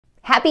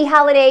Happy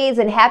holidays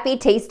and happy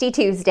Tasty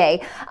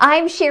Tuesday.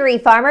 I'm Sherry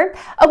Farmer.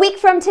 A week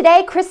from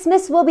today,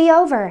 Christmas will be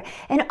over.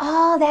 And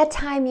all that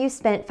time you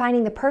spent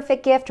finding the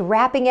perfect gift,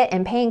 wrapping it,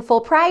 and paying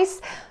full price,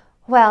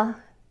 well,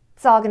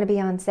 it's all going to be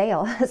on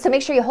sale. So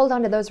make sure you hold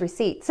on to those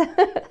receipts.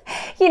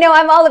 You know,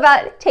 I'm all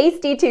about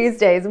Tasty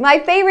Tuesdays, my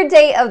favorite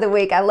day of the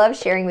week. I love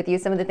sharing with you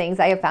some of the things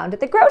I have found at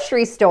the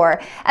grocery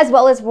store, as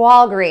well as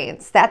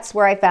Walgreens. That's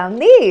where I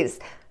found these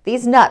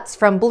nuts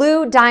from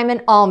Blue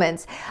Diamond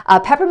Almonds,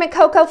 peppermint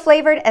cocoa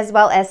flavored, as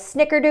well as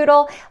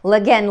snickerdoodle.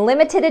 Again,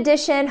 limited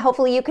edition.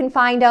 Hopefully you can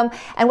find them.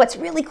 And what's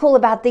really cool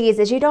about these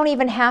is you don't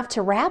even have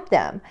to wrap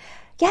them.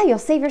 Yeah, you'll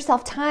save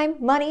yourself time,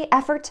 money,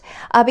 effort,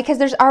 because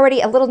there's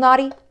already a little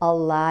naughty, a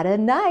lot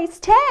of nice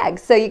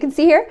tags. So you can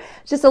see here,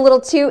 just a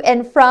little to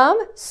and from,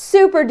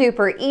 super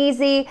duper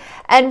easy.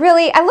 And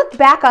really, I looked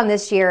back on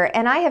this year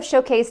and I have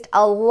showcased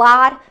a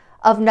lot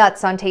of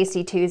nuts on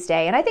Tasty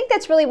Tuesday. And I think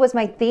that's really was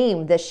my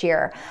theme this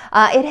year.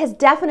 It has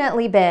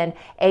definitely been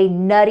a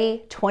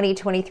nutty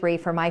 2023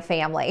 for my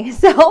family.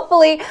 So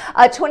hopefully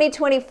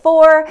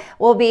 2024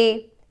 will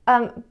be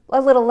a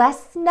little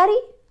less nutty,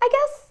 I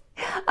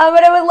guess.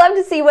 But I would love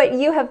to see what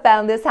you have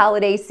found this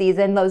holiday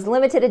season, those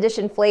limited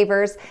edition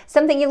flavors,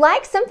 something you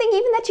like, something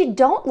even that you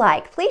don't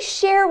like. Please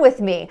share with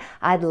me.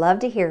 I'd love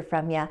to hear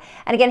from you.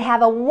 And again,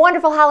 have a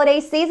wonderful holiday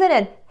season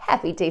and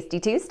happy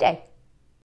Tasty Tuesday.